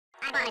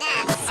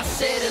I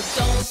said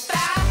don't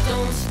stop,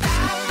 don't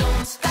stop,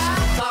 don't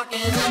stop talking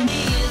to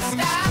me.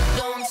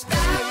 Don't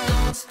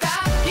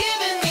stop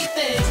giving me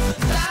things.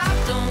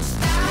 Don't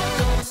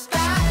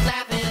stop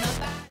laughing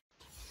about.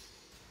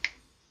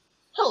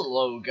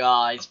 Hello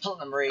guys,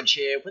 Platinum Rage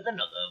here with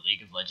another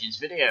League of Legends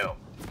video.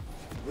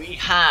 We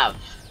have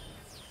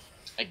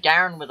a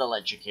Garen with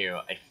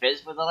Electrocute, a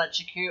Fizz with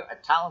Electrocute, a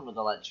Talon with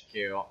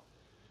Electrocute,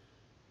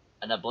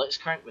 and a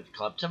Blitzcrank with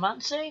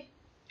Kleptomancy?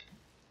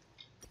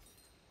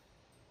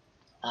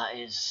 That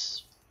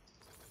is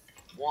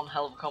one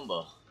hell of a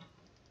combo.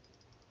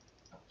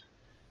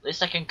 At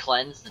least I can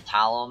cleanse the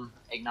Talon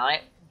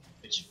Ignite,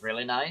 which is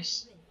really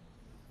nice.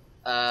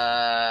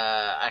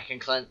 I can't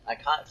cleanse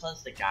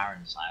the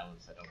Garen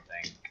Silence, I don't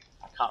think.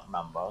 I can't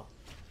remember.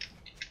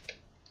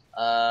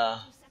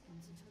 Let's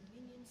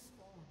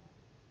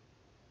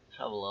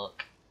have a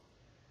look.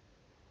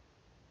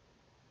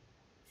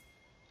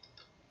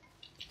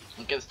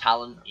 Against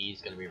Talon,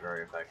 he's gonna be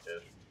very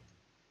effective.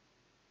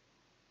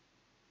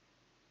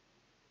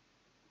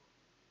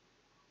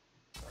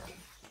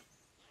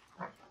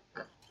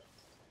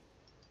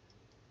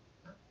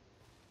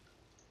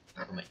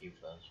 I'll make you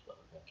first, but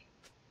okay.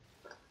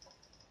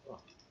 Oh.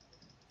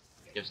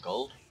 It gives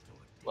gold?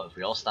 What, if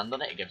we all stand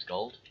on it, it gives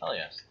gold? Oh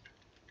yes.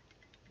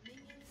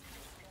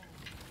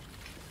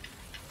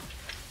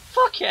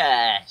 Fuck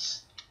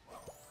yes!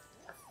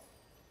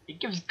 It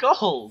gives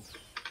gold!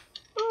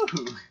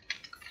 Ooh!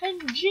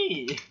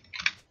 NG!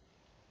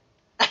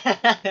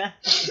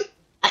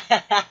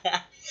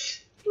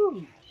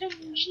 Ooh,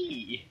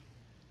 NG!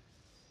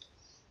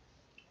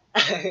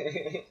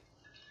 Alright,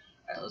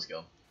 let's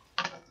go.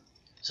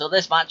 So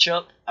this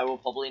matchup, I will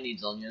probably need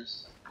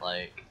Zhonya's,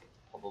 like,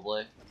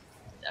 probably,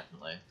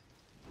 definitely.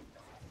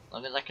 As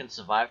long as I can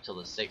survive till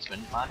the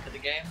 6-minute mark of the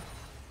game.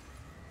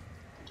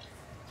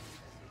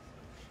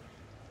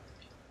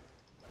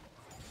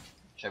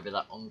 Try to be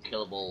that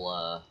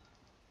unkillable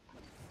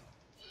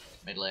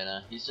mid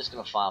laner. He's just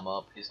gonna farm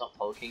up, he's not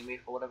poking me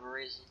for whatever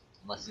reason,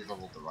 unless he's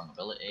leveled the wrong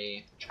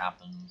ability, which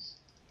happens,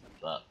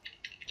 but,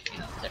 you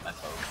know, take my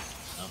poke.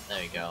 Oh,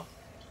 there you go.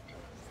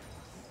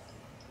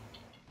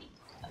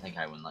 I think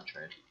I win that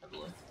trade,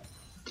 heavily.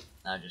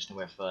 Now I just need to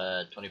wait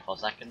for 24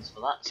 seconds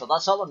for that. So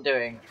that's all I'm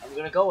doing. I'm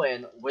gonna go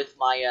in with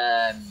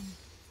my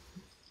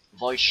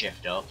voice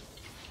shift up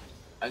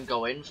and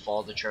go in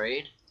for the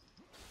trade.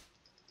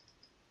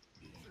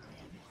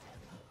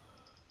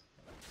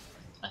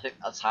 I think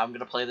that's how I'm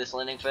gonna play this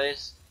laning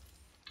phase.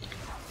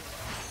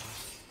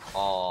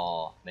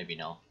 Or maybe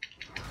no.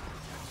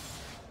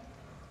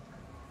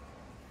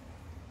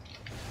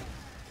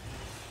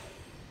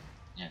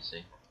 Yeah,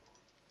 see.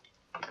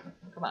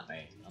 Come at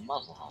me, I'm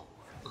Malzahar.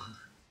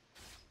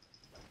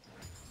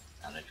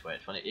 And it's weird,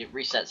 when it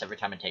resets every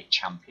time I take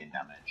champion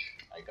damage.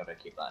 I gotta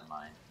keep that in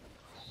mind.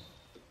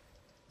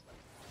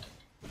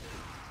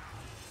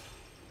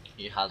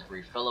 He has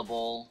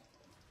refillable.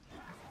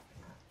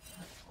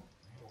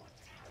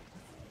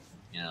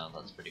 You know,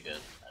 that's pretty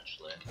good,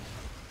 actually.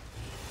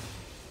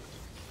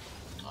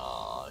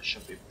 Oh, it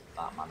shouldn't be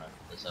that mana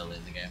this early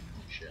in the game.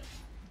 Oh, shit.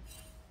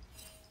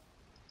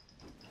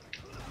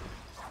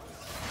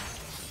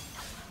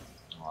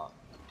 Oh,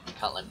 you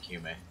can't let him Q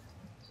me.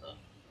 So.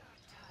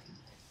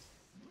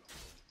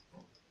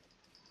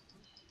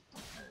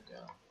 There we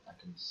go. I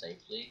can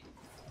safely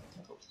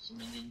go for some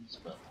minions,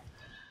 but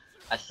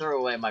I threw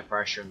away my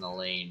pressure in the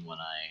lane when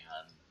I,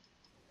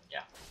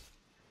 yeah.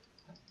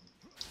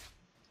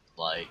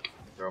 Like,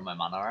 throw my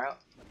mana out.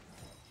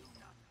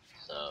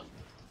 So,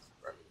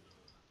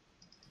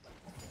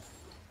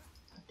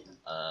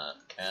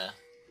 yeah.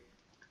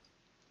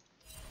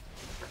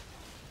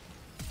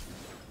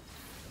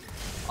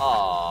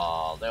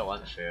 Oh, they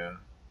went through.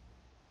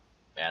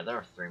 Yeah, they're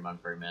a 3-man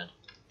free mid.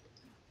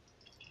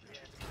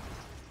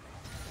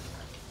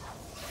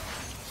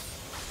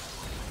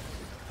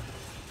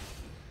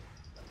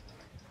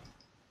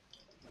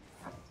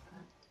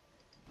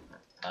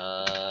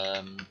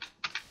 I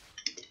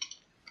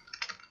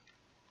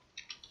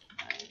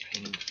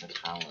pinged for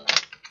Talon.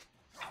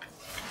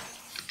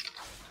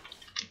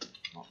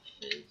 Not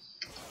Fizz.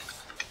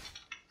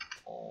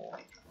 Oh.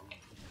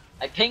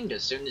 I pinged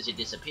as soon as he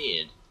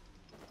disappeared.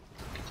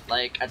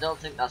 Like, I don't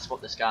think that's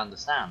what this guy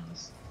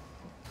understands.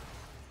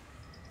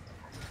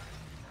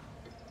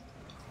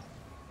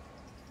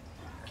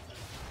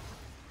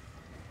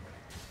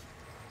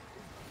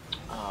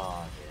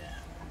 Oh, yeah.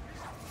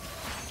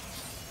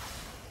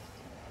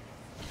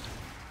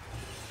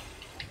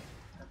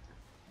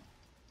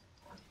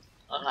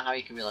 I don't know how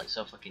you can be like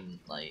so fucking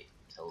like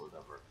tilted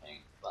over a thing,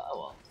 but oh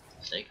well.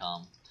 Stay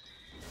calm.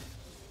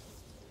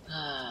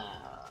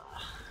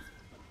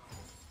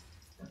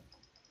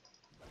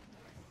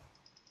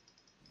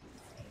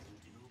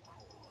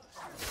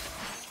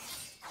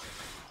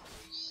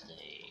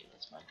 Stay,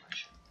 that's my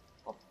question.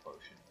 Pop a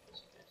potion,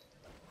 just in case.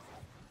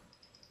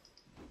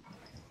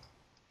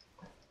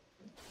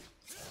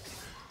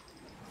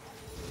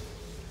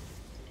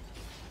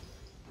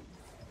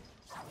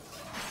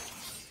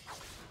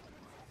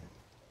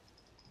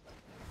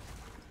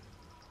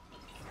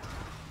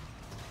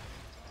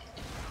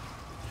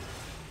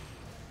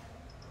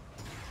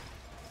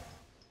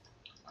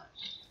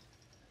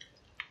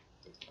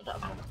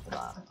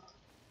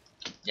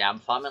 Yeah, I'm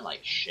farming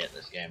like shit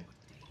this game.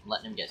 I'm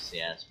letting him get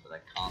CS, but I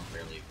can't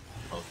really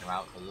poke him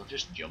out because he'll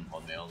just jump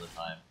on me all the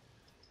time.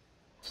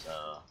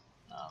 So,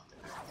 no.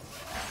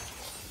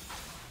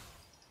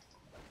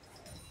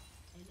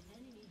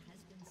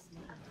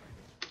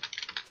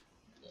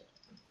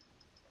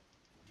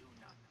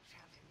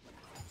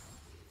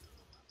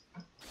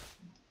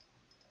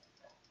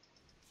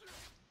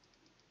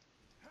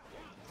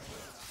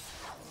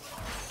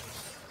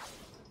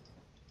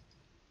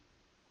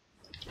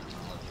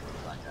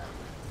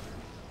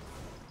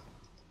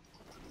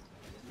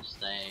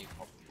 Stay,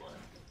 probably.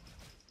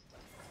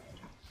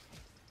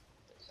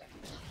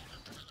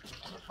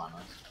 I'm gonna find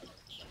this.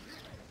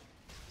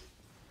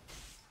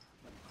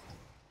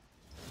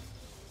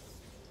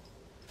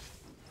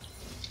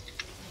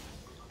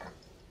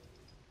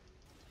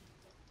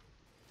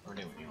 We're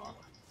doing what you want.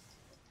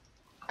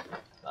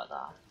 About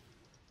that.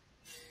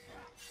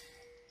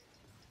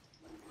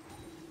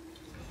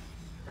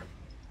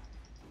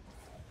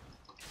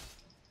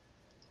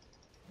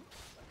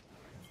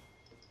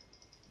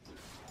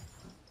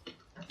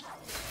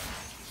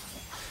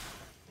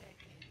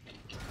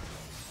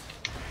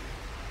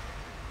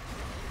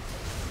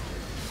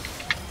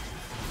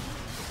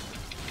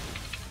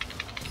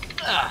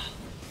 Ah.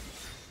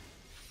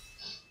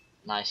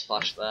 Nice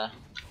flash there.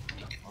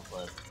 Well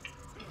played.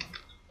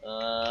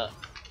 Oh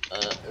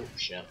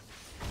shit.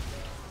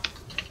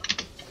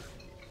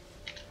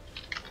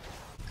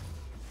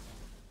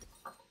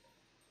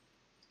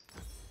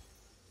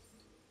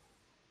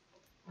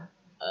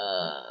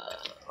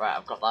 Right,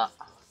 I've got that.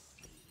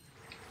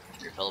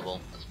 Refillable.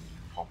 Let's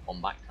pop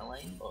on back to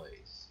lane,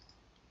 boys.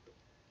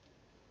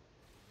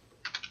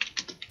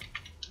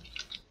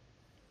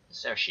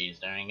 So she's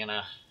doing in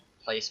a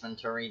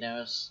placement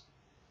arenas.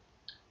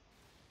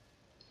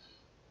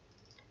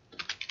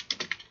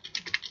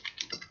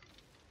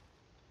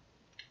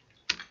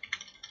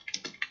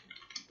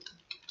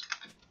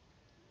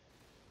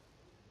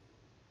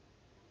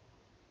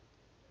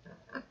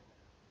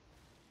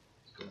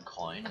 Good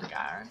coin,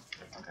 Garen.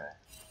 Okay.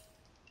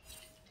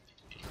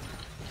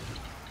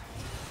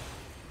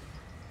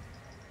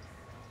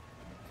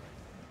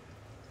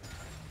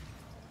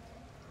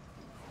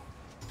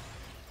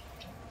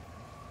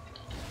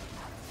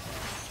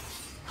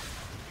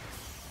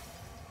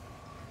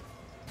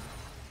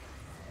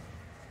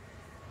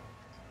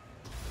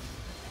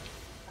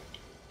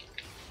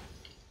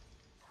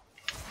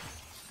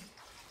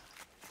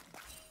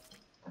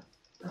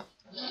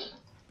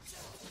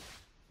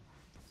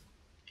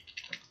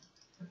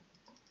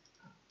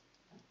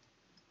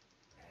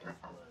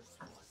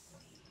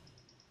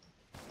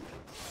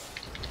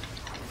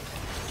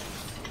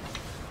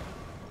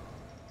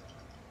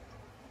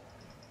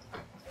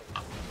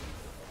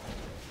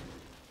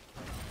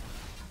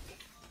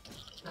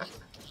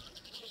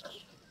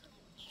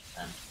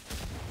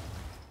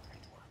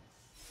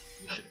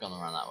 You should have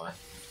gone around that way.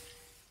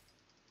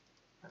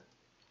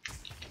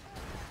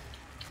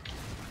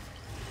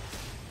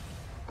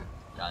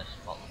 Guys,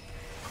 follow.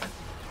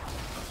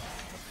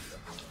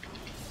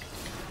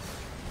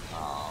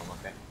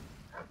 Okay.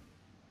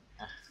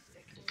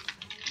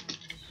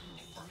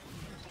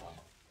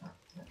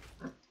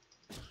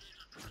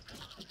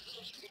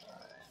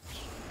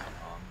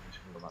 I'm just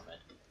gonna go back mid.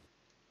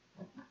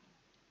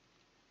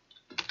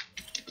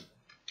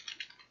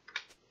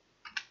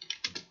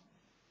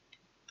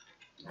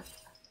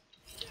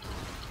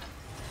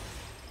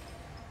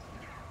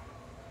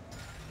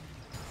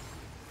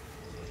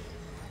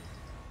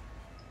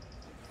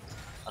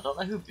 I don't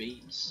know who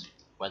beats,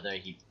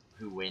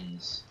 who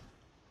wins,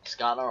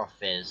 Scarlet or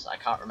Fizz. I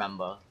can't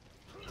remember.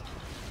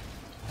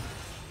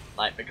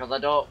 Like, because I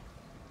don't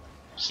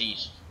see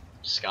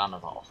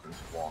Skarner that often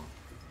for one.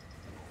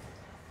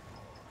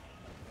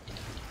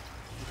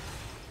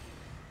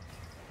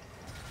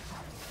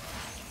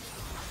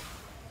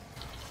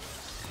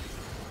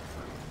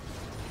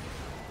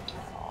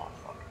 Oh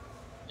fuck!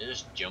 He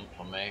just jumped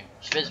on me.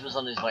 Fizz was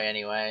on his way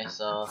anyway,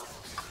 so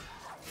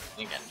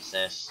didn't get an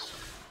assist.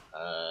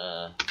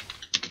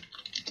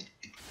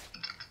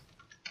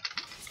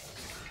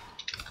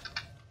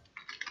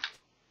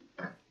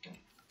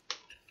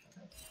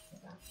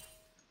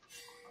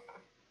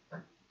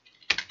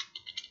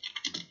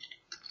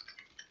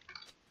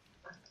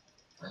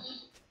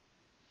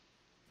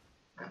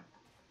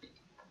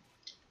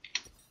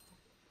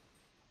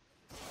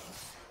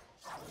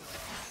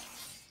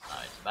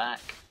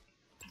 Back.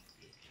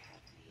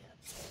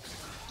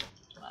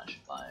 I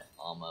should buy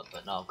armor,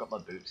 but no, I've got my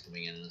boots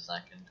coming in a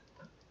second.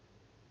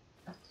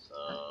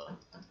 So,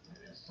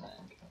 maybe a sec.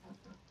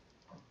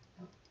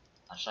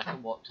 Actually, I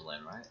can walk to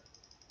lane, right?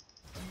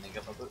 And then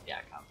get my boot? Yeah,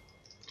 I can.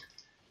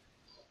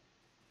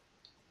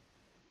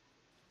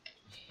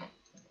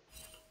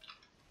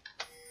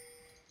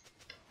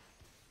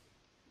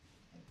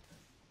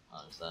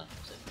 Oh, it's there.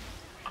 That's it.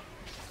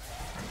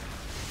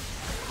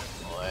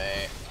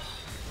 Wait.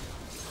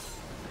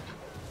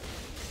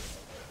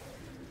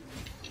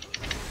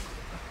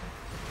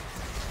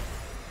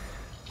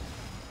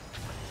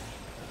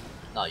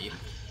 No, you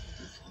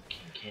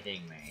fucking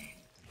kidding me.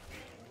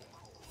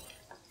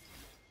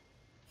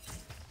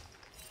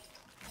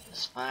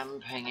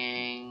 Spam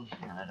pinging,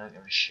 and I don't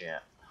give a shit.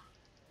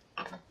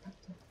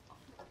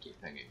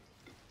 Keep pinging.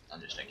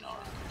 I'm just ignoring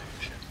it. I don't give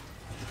a shit.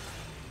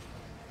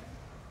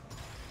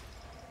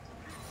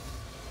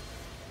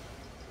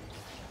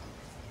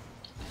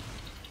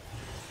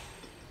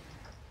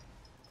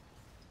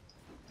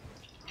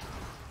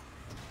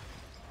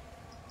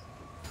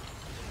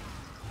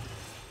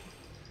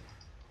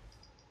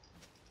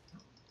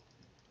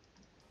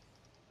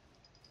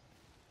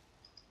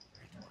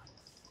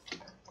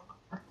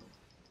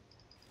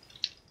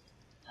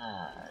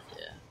 Ah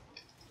dear.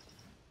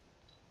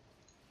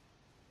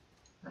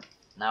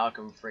 Now I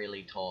can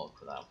freely talk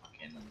without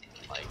fucking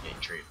like getting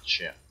treated to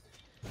shit.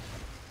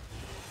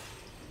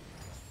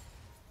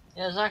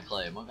 Yeah,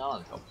 exactly.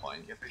 Morgana's got a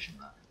point. Get fishing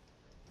that.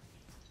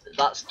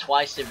 That's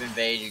twice they've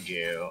invaded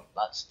you.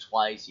 That's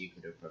twice you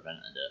could have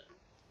prevented it.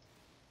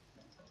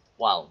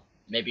 Well,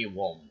 maybe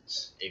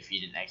once if you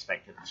didn't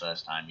expect it the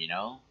first time, you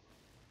know?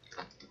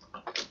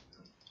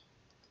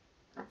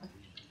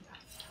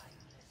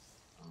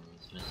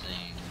 It's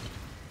missing.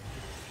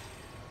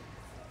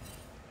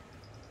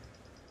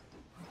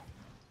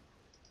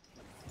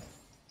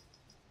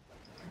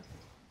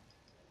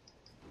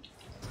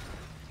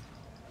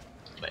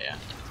 But yeah.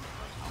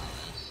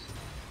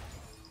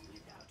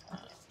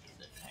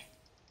 Okay,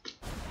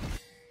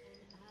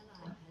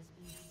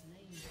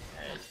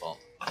 it's bot.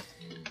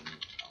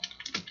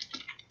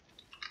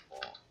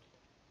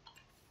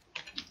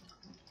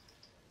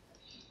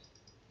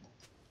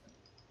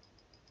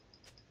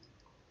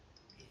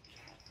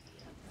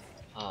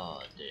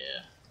 Oh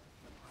dear.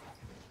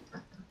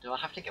 Do I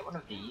have to get one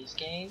of these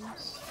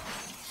games?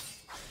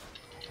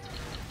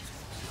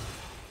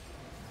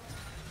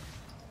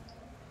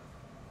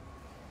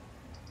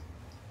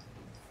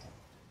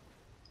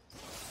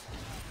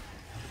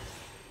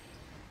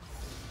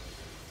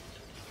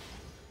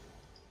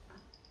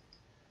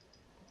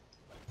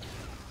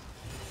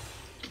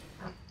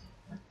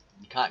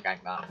 You can't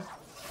gank that.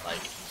 Like,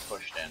 it's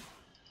pushed in.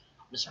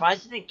 I'm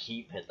surprised you didn't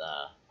keep it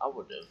there. I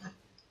would have.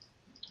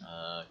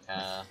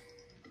 Okay.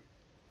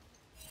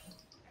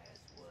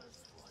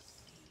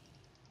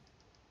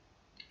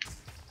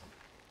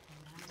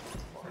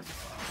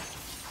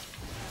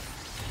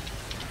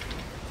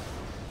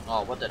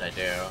 Oh, what did I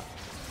do?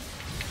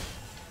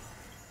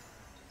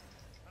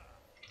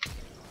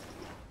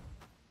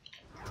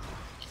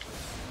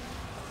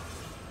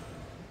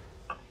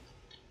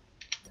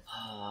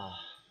 Oh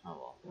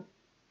well.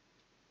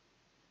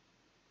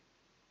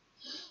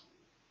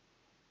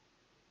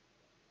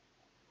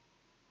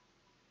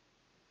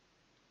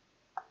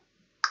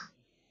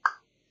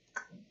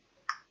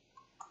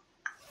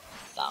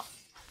 Damn.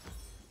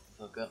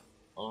 Bugger.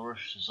 I'll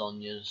rush the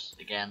Zonias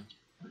again.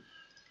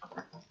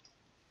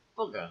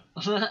 Bugger.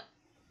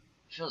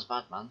 Feels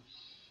bad, man.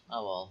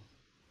 Oh well.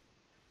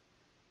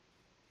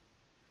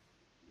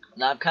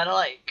 Now I'm kind of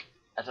like,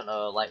 I don't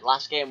know, like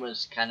last game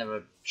was kind of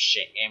a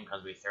shit game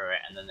because we threw it,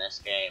 and then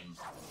this game,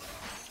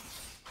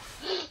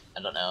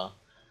 I don't know.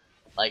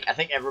 Like, I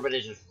think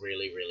everybody's just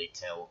really, really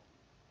tilt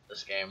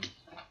this game.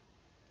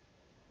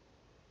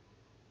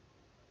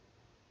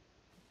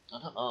 I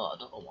don't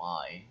know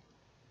why.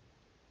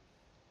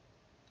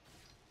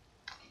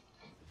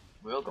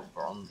 We all got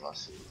bronze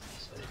last season,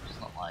 so it's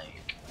not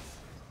like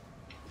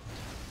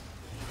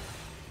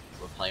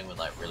we're playing with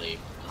like really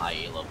high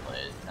elo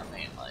players, you know what I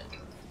mean? Like,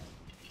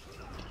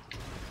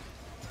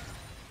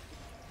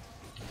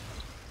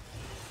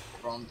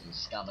 bronze and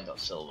Scammer got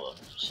silver,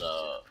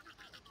 so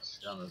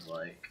Scammer's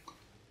like...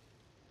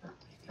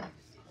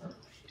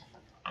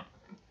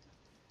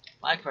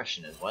 My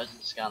question is, why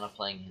isn't Scanner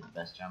playing his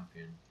best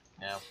champion?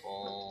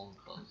 Careful,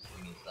 because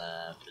thing is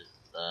there, Fizz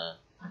is there.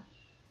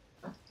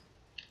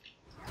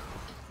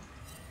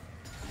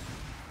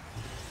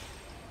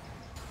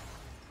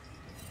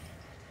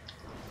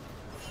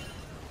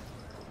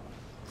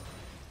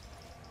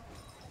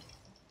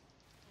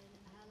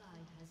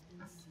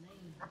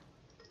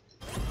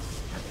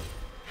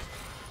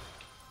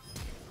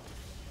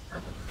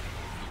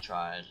 You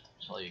tried,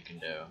 that's all you can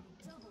do.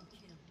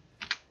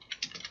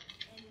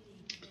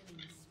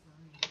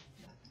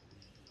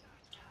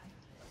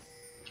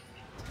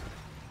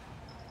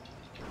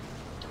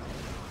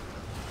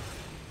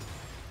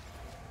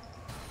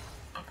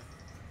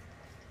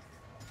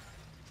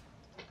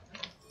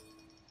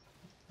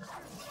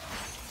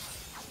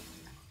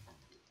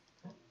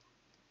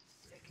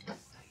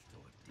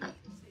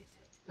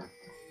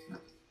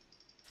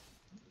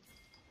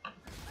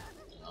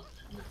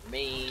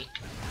 Me.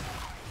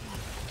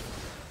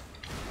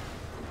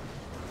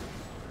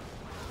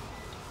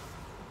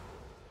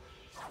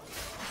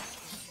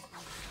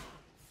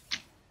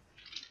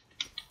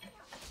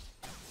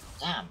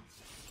 Damn.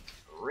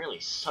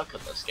 Really suck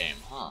at this game,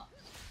 huh?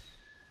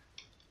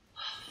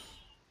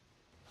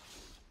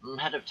 I'm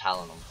head of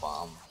Talon on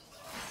farm.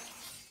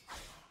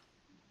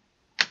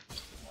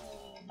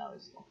 No,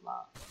 he's not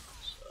that.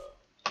 So,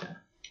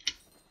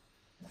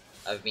 yeah.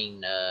 I've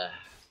been,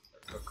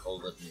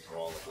 cuckolded into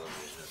all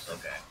oblivion, it's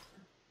okay.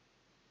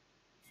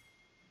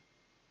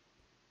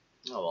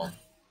 Oh well.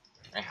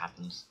 It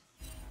happens.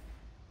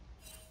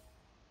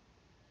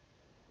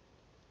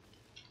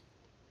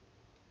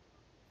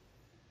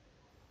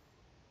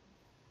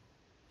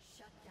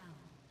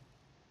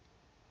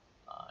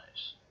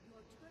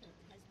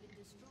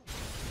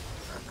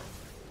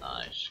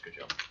 Good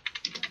job.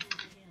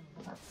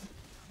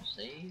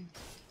 See?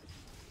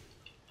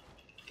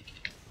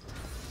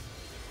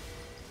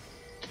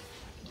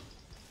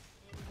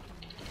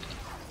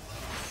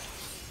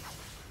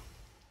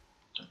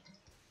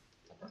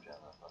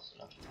 That's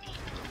enough.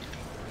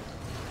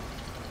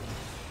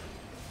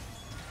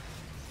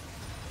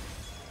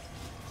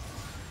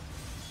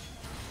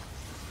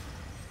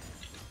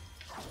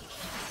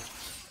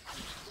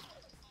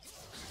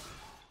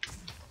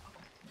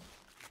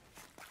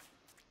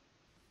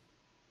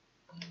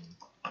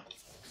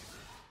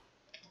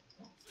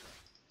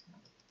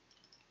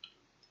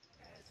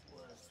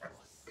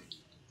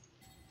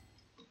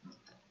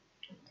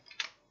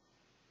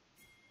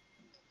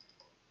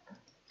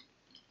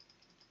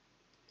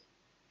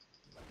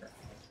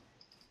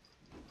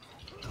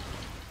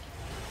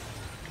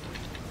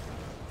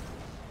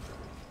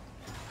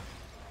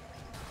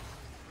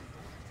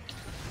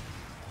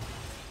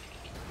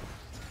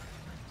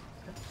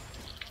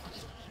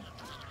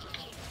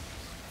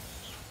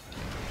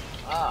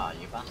 Ah,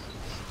 you bastards.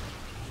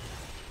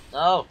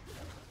 No!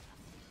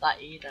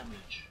 That E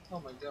damage. Oh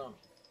my god.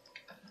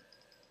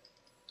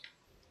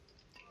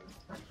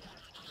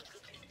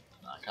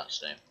 No, I can't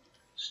stay.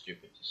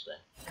 Stupid to stay.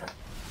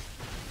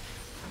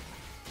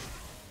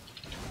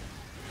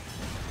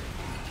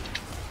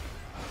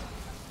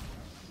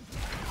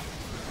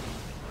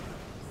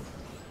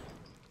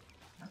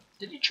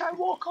 Did he try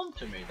walk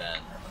onto me then?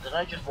 Or did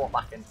I just walk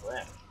back into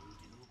him?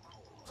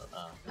 I don't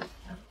know.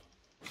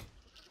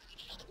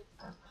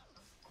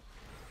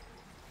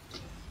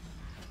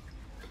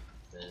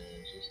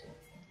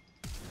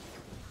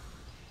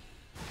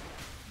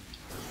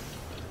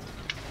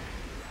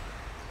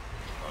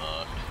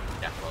 Fuck.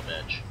 Careful,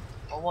 bitch.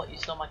 Oh, what? You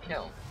stole my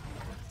kill?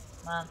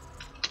 Man.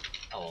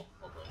 Oh,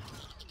 well,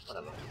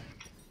 whatever.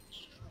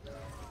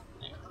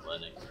 Yeah,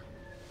 learning.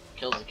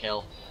 Kill's a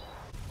kill.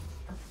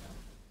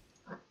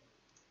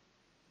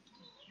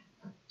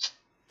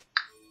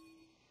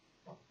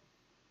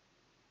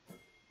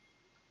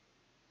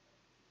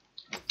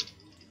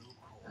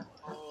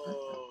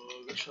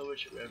 Oh, there's so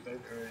much of my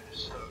memory.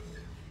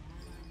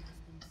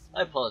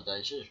 I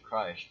apologize, Jesus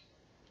Christ.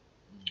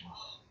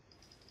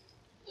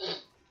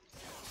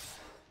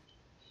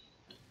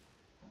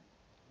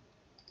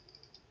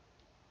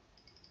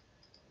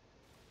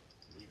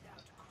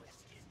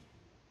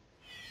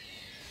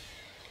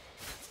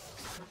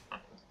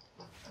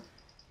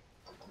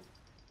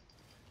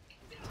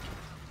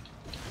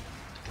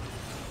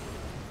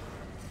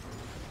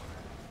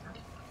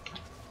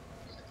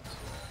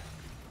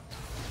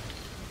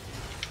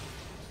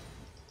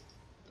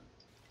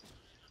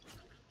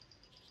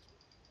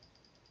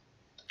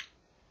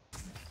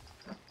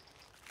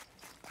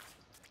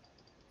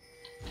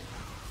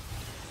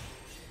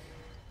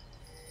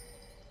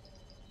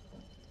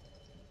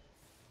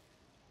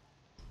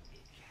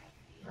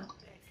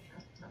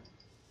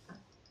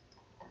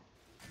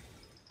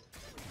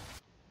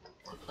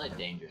 It's a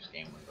dangerous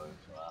game we're going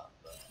for that,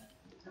 but...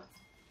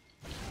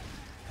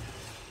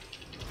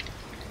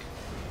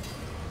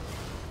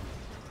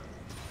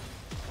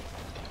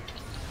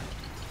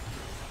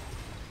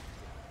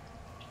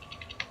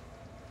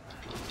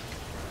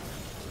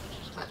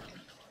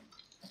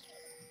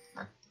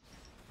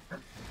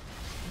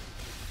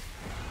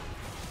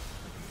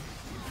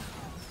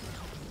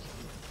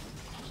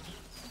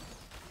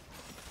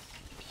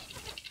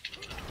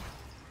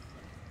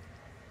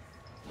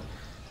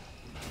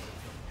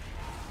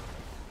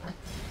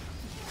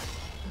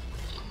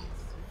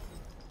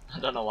 I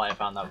don't know why I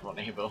found that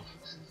funny, but...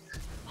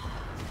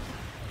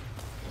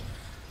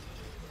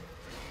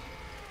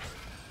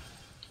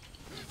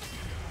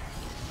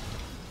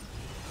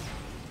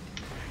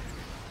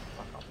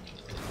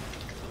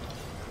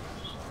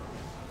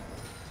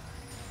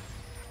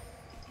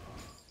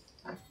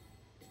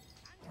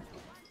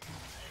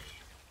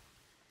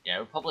 yeah,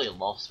 we probably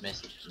lost mid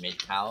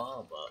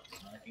tower,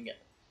 but I can get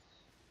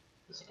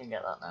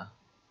that now.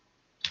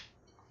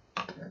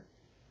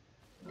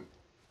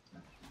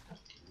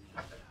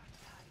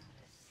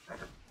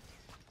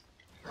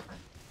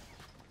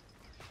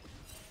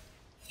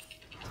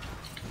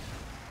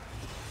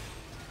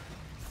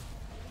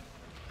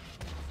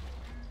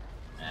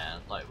 Yeah, I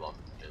thought well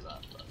could do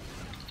that, but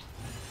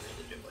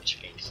I didn't do much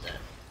against it.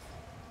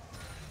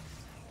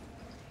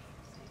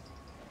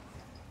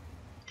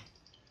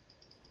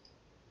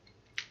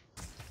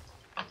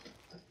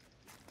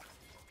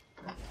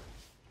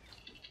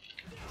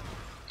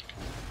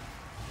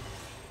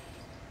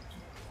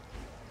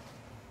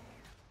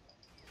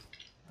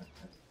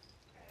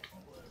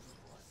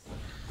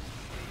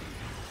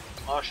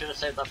 Oh, I should have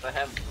saved that for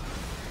him.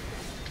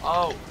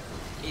 Oh,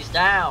 he's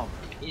down.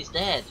 He's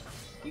dead.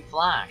 He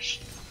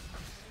flashed.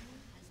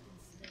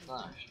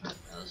 Flashed. Yeah,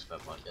 that's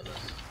about what I did.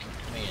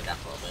 Come here, that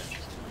little bitch.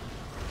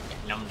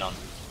 Get nummed on.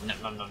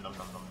 Num num num num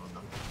num num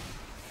num.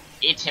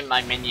 Eat him,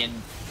 my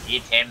minion.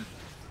 Eat him.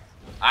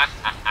 Ah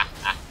ha ha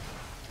ha.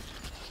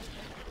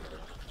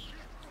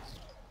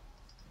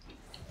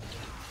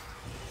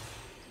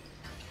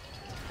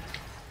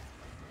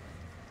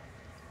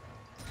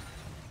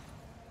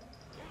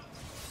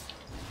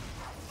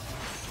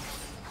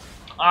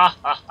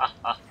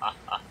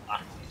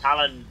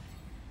 Talon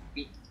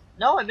beat.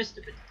 No, I missed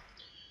a bit.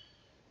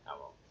 Oh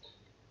well.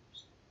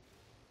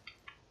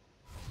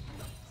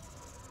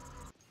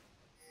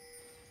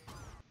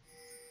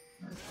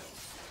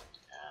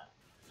 Yeah.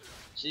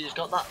 So he's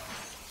got that.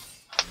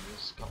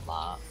 He's got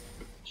that.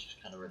 Which is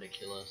kind of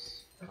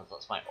ridiculous. Because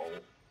that's my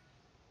ult.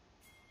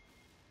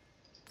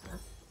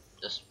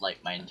 Just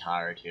like my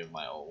entirety of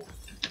my ult,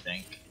 I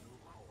think.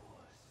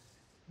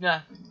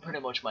 Yeah, pretty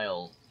much my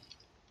ult.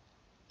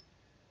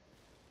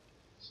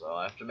 So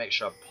I have to make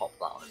sure I pop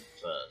that on him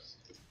first.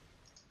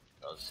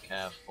 Just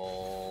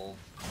careful.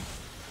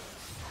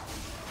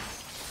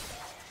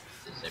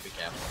 Just say be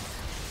careful.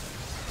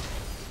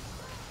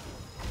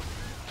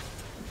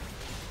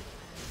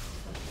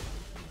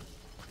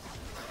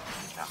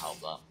 Can't help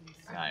that.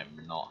 I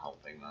am not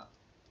helping that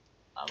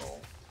at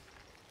all.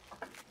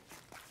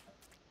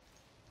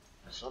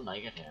 It's so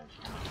negative.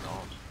 Oh my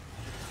god.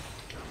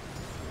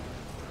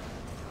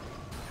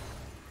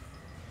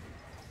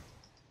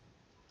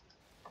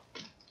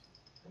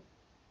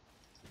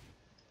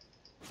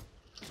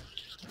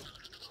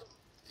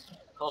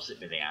 Of course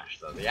it'd be the Ashe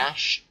though. The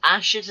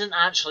Ashe isn't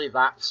actually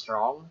that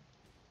strong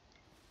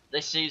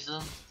this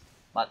season.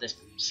 Like this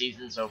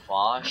season so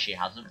far, she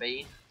hasn't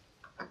been.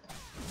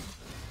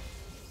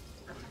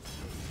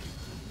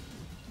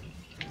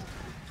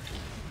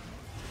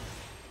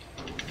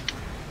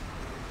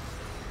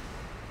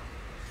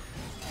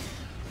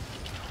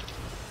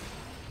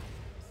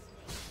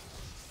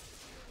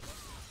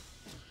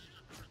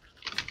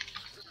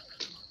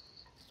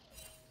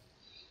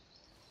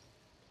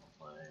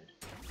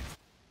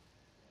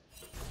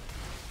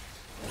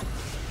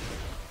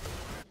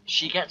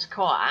 She gets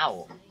caught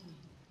out,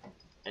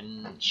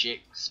 and she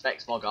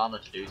expects Morgana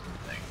to do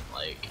something.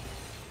 Like,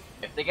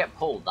 if they get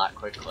pulled that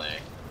quickly,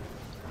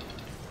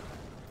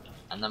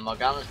 and then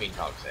Morgana's been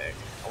toxic,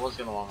 I was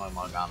gonna want my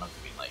Morgana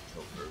to be like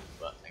kill proof,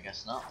 but I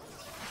guess not.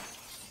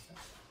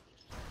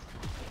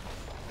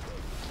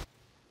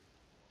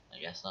 I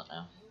guess not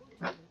now.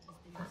 I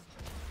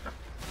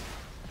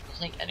don't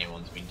think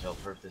anyone's been kill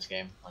proof this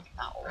game, like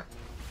at all.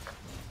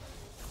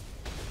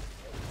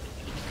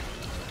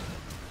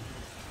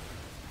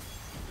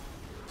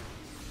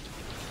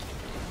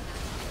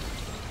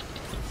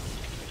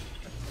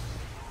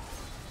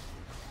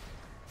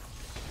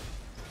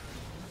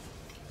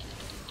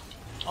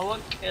 I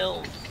want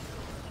killed.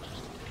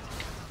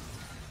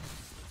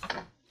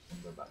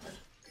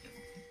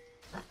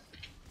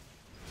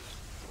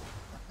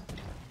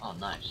 Oh,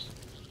 nice.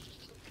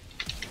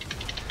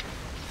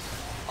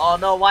 Oh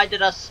no, why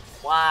did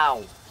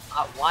wow.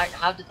 Why?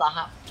 How did that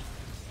happen?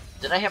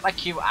 Did I hit my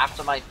Q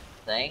after my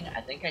thing?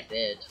 I think I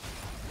did.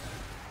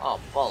 Oh,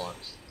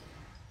 bollocks.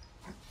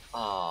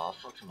 Oh,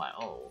 fuck my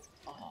ult.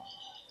 Oh.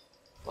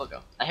 We'll go.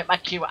 I hit my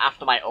Q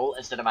after my ult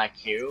instead of my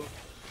Q.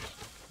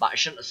 But I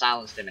shouldn't have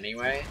silenced him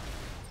anyway.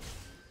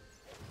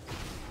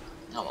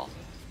 Oh well.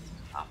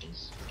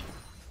 Happens.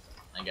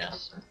 I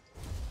guess.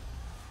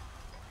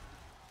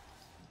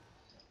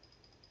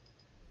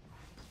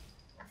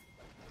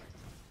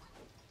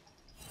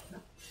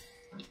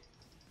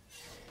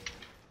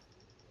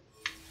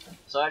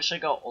 So I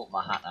actually got ult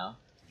my hat now.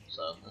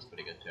 So that's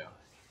pretty good too.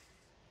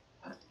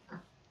 I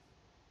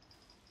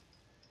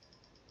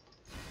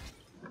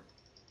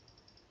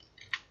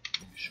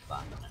should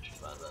buy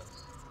this.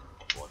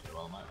 Watch it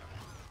all, man.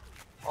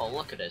 Oh,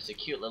 look at it, it's a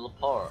cute little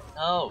paw.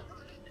 No!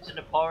 It's in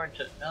a paw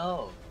into.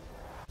 No!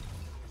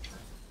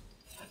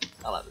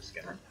 I like the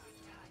skin.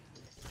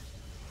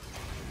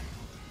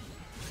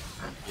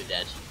 You're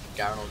dead.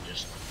 Garen will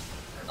just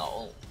not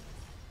ult.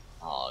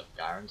 Oh,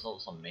 Garen's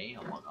ult's on me?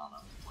 Oh my god,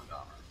 oh my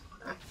god.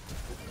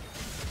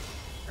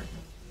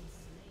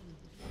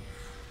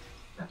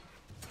 You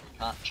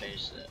can't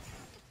chase it.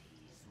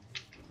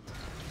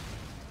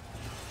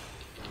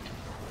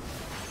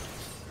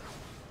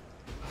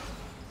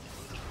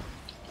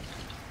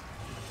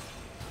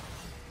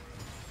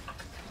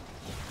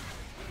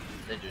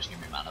 They just give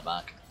me mana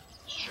back.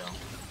 Sure.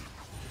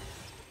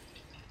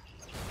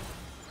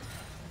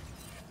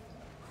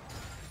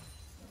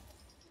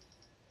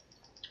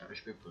 I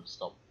wish people would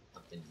stop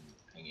fucking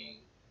pinging.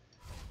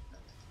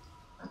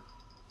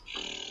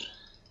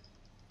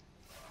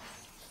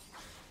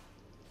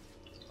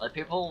 Like,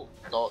 people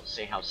don't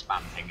see how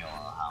spam pinging or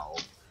how.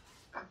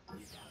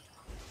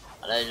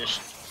 And I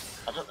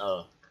don't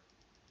know.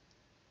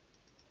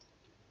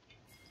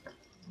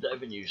 Don't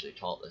even usually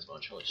talk this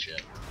much, holy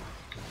shit.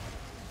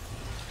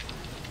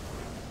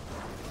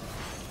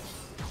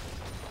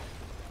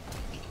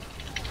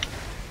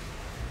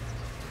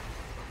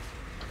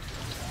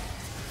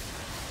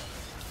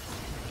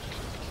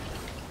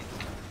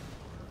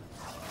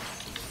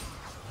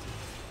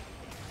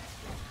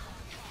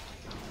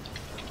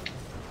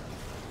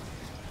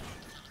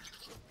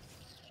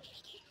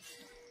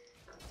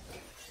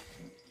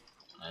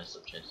 I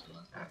stop chasing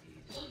them.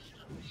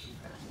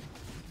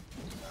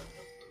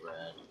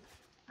 Red.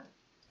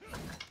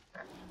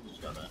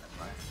 Just got it,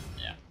 right?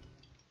 Yeah.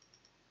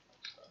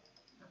 So.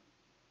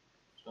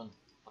 Just gone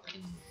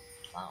fucking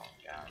clown,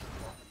 Garen.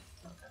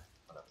 Okay,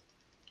 whatever.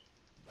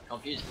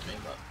 Confused me,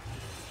 but.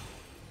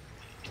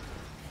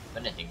 If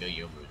anything, go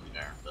you move the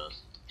Baron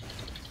first.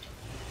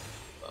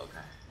 But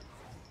okay.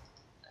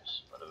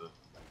 Nice, whatever.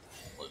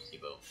 Let's see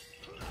both.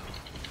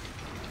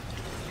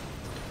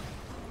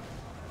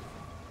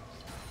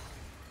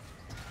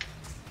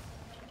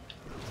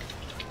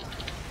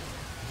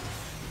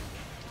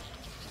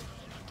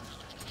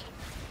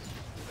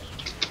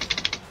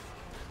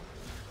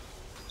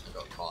 I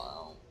got caught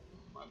out.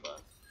 My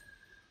bad.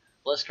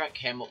 Blitzcrank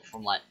came up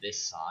from like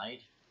this side,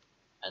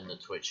 and the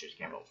Twitchers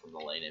came up from the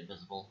lane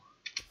invisible.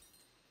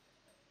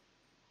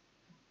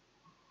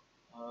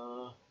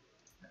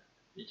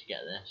 Need to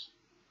get this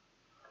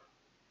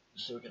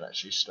so we can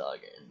actually start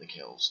getting the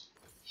kills.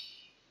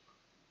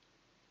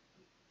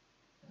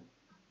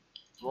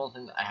 It's one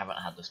thing that I haven't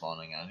had this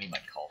morning. I need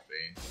my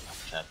coffee.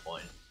 Fair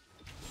point.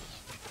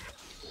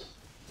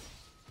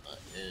 That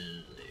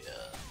is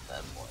a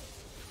fair point.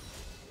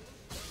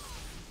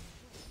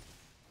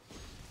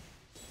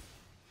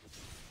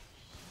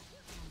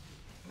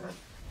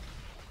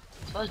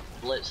 I suppose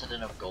Blitz had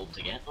enough gold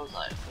to get those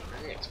items.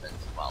 They're really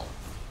expensive. Well,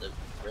 they're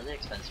really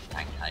expensive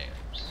tank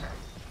items.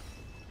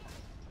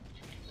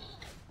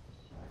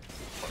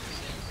 What is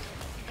this?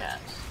 Yes.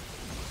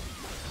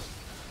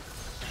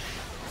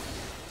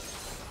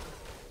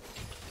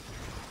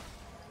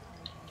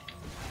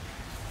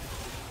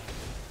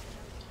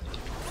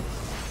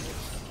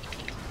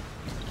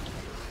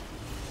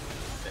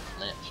 Bit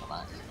flips on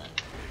accident.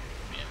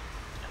 Yeah,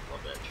 poor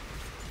bitch.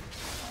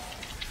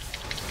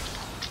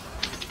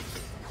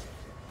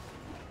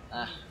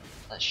 Ah,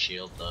 that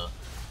shield though.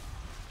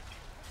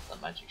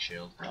 That magic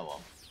shield. Oh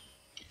well.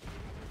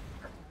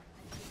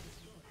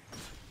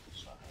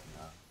 Sorry,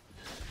 no.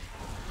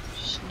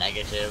 Just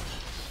negative.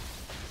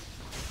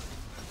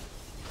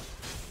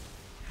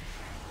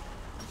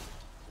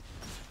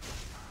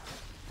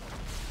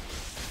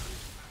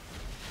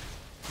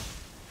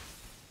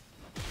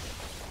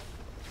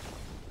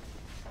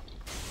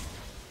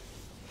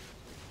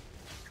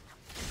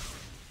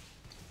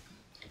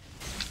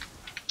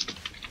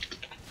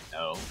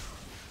 No.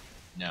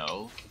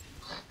 No.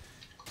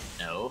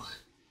 No.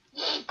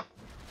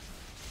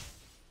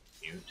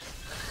 Mute.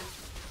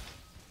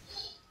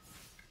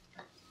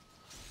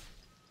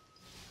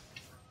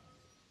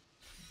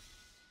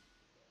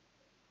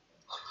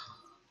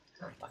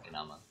 Fucking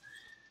hell, man.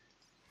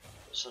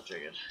 So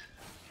triggered.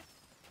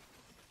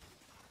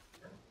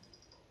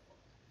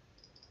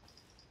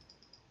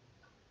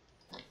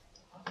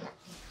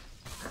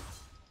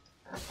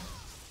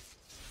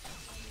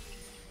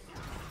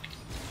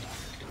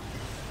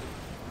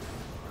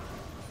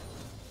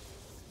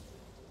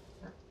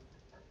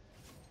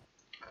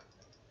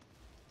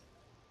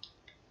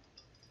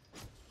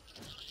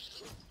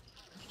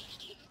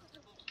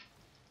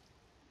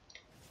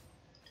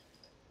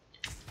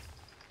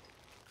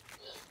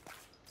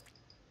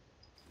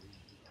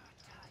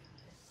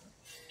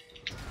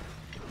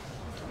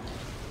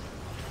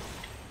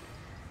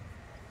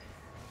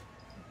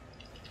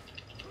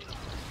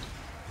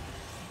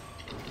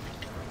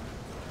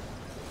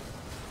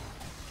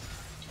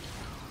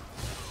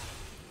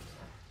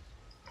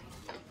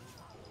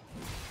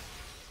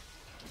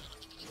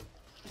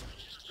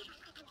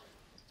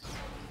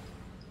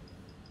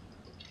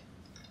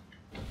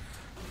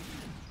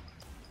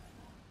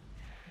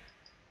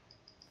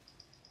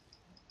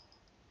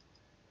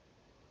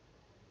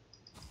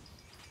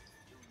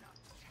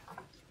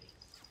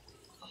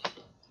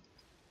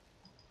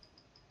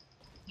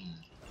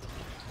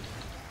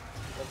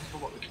 Let's see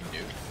what we can do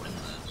to win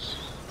this.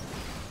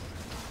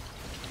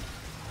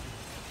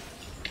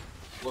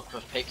 Look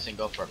for picks and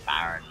go for a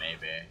Baron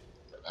maybe,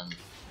 but then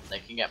they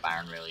can get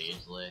Baron really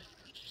easily.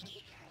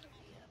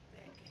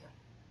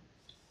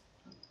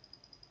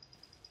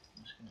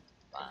 I'm just gonna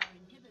Baron.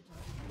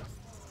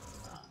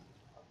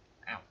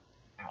 Ow.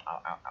 Ow,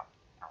 ow, ow, ow, ow.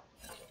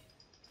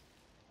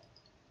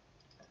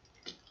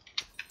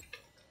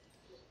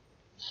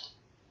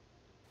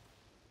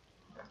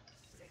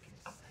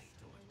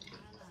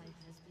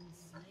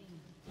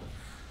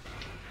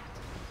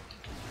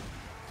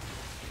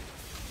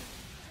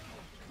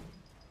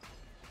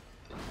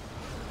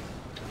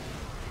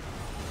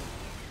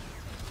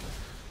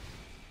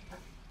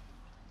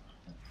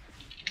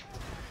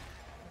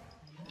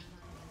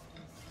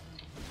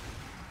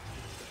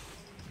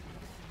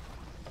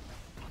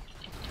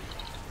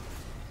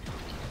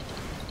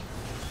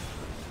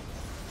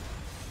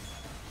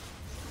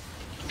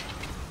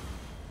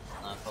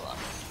 Pull up.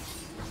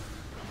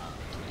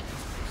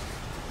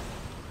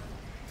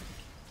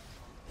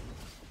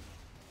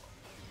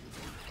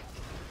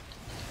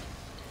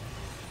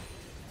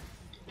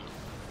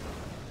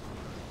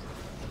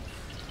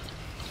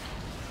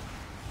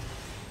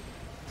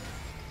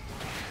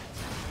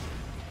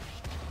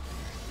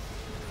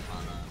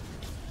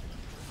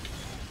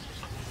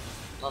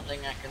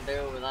 Nothing I can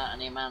do without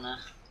any mana.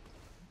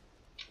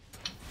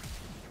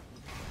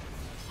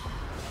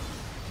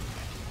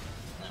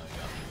 There we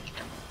go.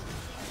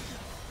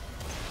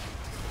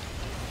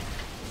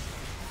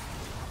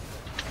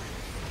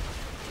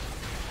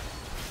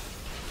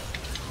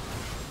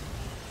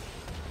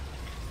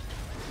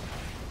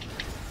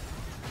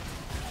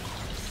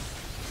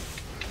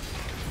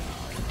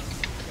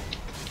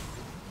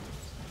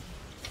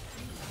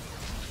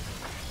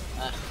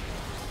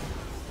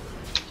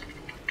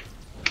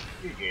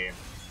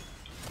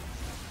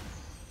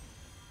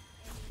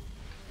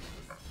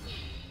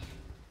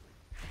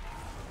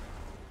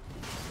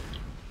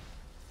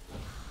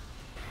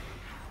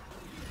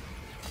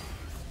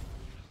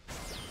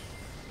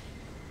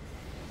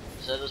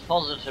 said as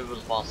positive as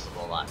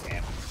possible that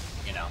game.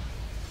 You know,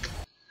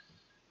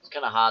 it's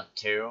kind of hard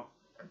to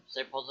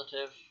stay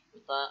positive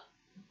with that,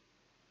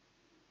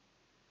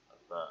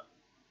 but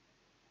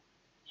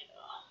you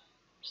know,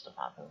 stuff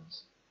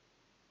happens.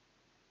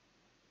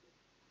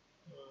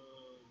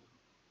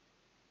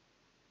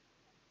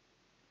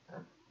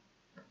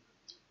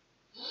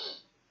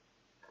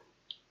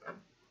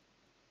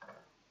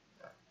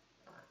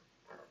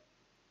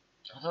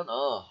 I don't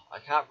know. I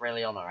can't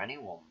really honor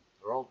anyone.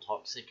 They're all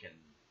toxic in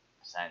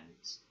a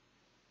sense.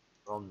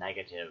 They're all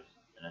negative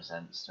in a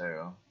sense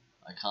too.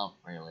 I can't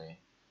really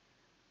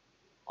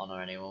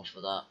honor anyone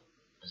for that.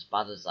 As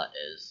bad as that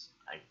is,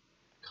 I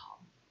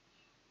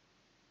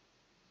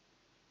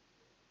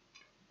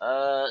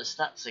can't.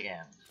 Stats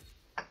again.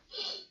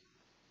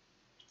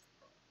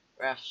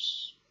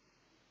 Refs.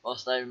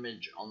 Lost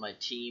damage on my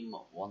team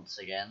once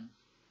again.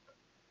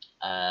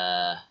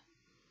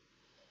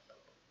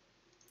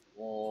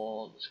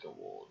 Let's go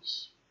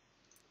wards.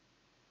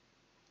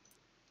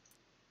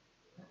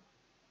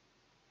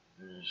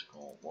 Just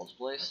go wards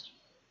placed.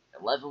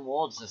 11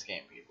 wards this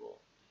game, people.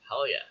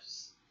 Hell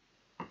yes.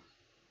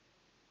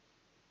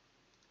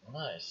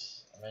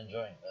 Nice. I'm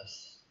enjoying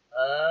this.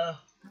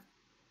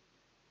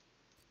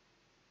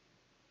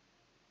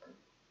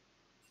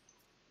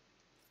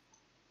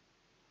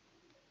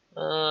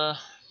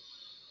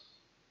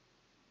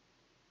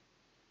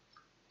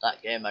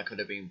 That game I could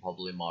have been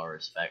probably more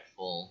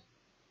respectful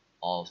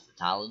of the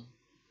Talon.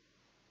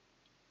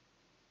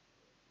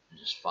 And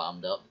just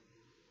farmed up.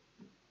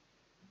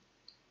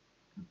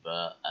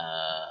 But,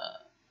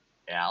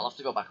 yeah, I'll have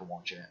to go back and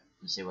watch it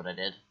and see what I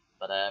did.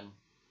 But,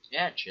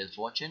 yeah, cheers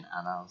for watching,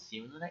 and I'll see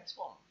you in the next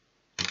one.